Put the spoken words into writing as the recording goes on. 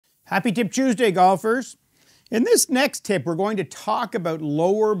Happy Tip Tuesday, golfers. In this next tip, we're going to talk about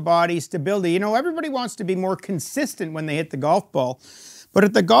lower body stability. You know, everybody wants to be more consistent when they hit the golf ball. But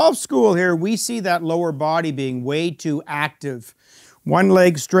at the golf school here, we see that lower body being way too active. One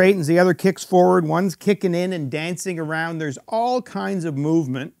leg straightens, the other kicks forward, one's kicking in and dancing around. There's all kinds of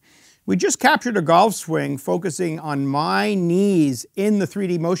movement. We just captured a golf swing focusing on my knees in the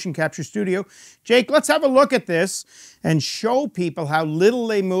 3D motion capture studio. Jake, let's have a look at this and show people how little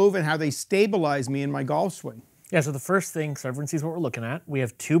they move and how they stabilize me in my golf swing. Yeah, so the first thing, so everyone sees what we're looking at. We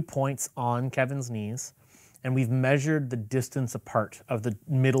have 2 points on Kevin's knees, and we've measured the distance apart of the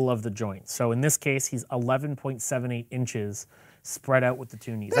middle of the joint. So in this case, he's 11.78 inches spread out with the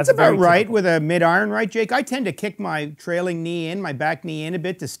 2 knees. That's about right with a mid-iron, right, Jake? I tend to kick my trailing knee in, my back knee in a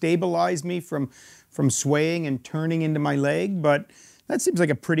bit to stabilize me from swaying and turning into my leg, but that seems like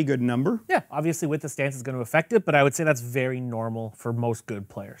a pretty good number. Yeah, obviously with the stance is going to affect it, but I would say that's very normal for most good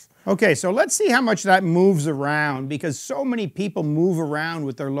players. Okay, so let's see how much that moves around, because so many people move around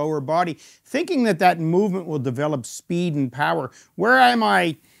with their lower body thinking that that movement will develop speed and power. Where am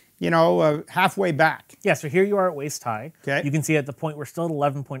I, you know, halfway back? Yeah, so here you are at waist high. Okay. You can see at the point we're still at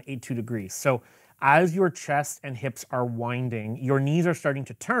 11.82 degrees. So as your chest and hips are winding, your knees are starting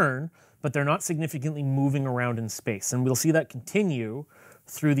to turn, but they're not significantly moving around in space. And we'll see that continue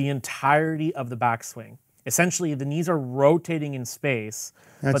through the entirety of the backswing. Essentially, the knees are rotating in space,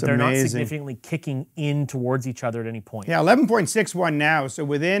 but they're not significantly kicking in towards each other at any point. Yeah, 11.61 now, so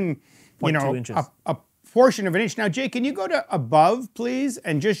within, you know, a portion of an inch. Now, Jake, can you go to above, please,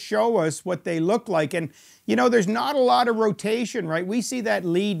 and just show us what they look like? And, you know, there's not a lot of rotation, right? We see that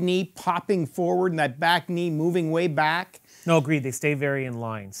lead knee popping forward and that back knee moving way back. No, agreed. They stay very in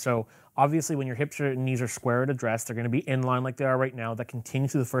line. So obviously when your hips and knees are square at address, they're going to be in line like they are right now. That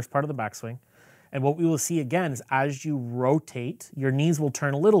continues through the first part of the backswing. And what we will see again is as you rotate, your knees will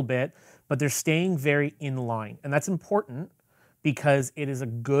turn a little bit, but they're staying very in line. And that's important because it is a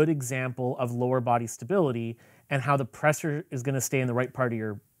good example of lower body stability and how the pressure is going to stay in the right part of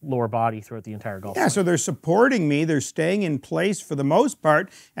your lower body throughout the entire golf swing. So they're supporting me, they're staying in place for the most part,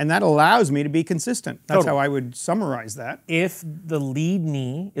 and that allows me to be consistent. That's how I would summarize that. If the lead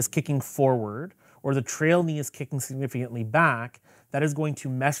knee is kicking forward or the trail knee is kicking significantly back, that is going to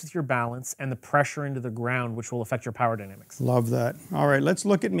mess with your balance and the pressure into the ground, which will affect your power dynamics. Love that. All right, let's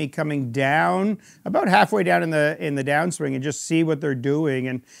look at me coming down, about halfway down in the downswing, and just see what they're doing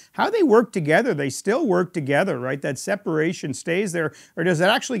and how they work together. They still work together, right? That separation stays there, or does it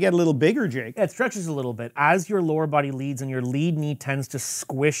actually get a little bigger, Jake? Yeah, it stretches a little bit. As your lower body leads and your lead knee tends to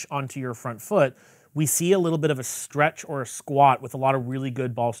squish onto your front foot, we see a little bit of a stretch or a squat with a lot of really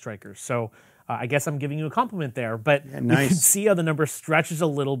good ball strikers. So I guess I'm giving you a compliment there, but you can see how the number stretches a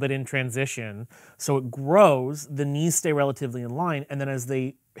little bit in transition. So it grows, the knees stay relatively in line, and then as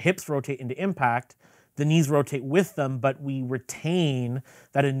the hips rotate into impact, the knees rotate with them, but we retain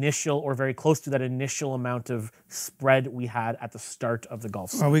that initial or very close to that initial amount of spread we had at the start of the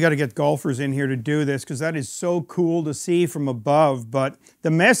golf swing. Well, we got to get golfers in here to do this because that is so cool to see from above. But the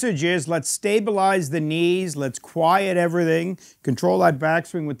message is, let's stabilize the knees, let's quiet everything, control that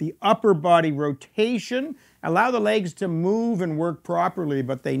backswing with the upper body rotation, allow the legs to move and work properly,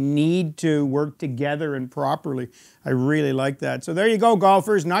 but they need to work together and properly. I really like that. So there you go,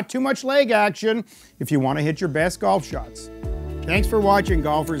 golfers. Not too much leg action if you want to hit your best golf shots. Thanks for watching,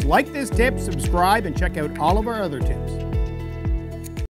 golfers. Like this tip, subscribe, and check out all of our other tips.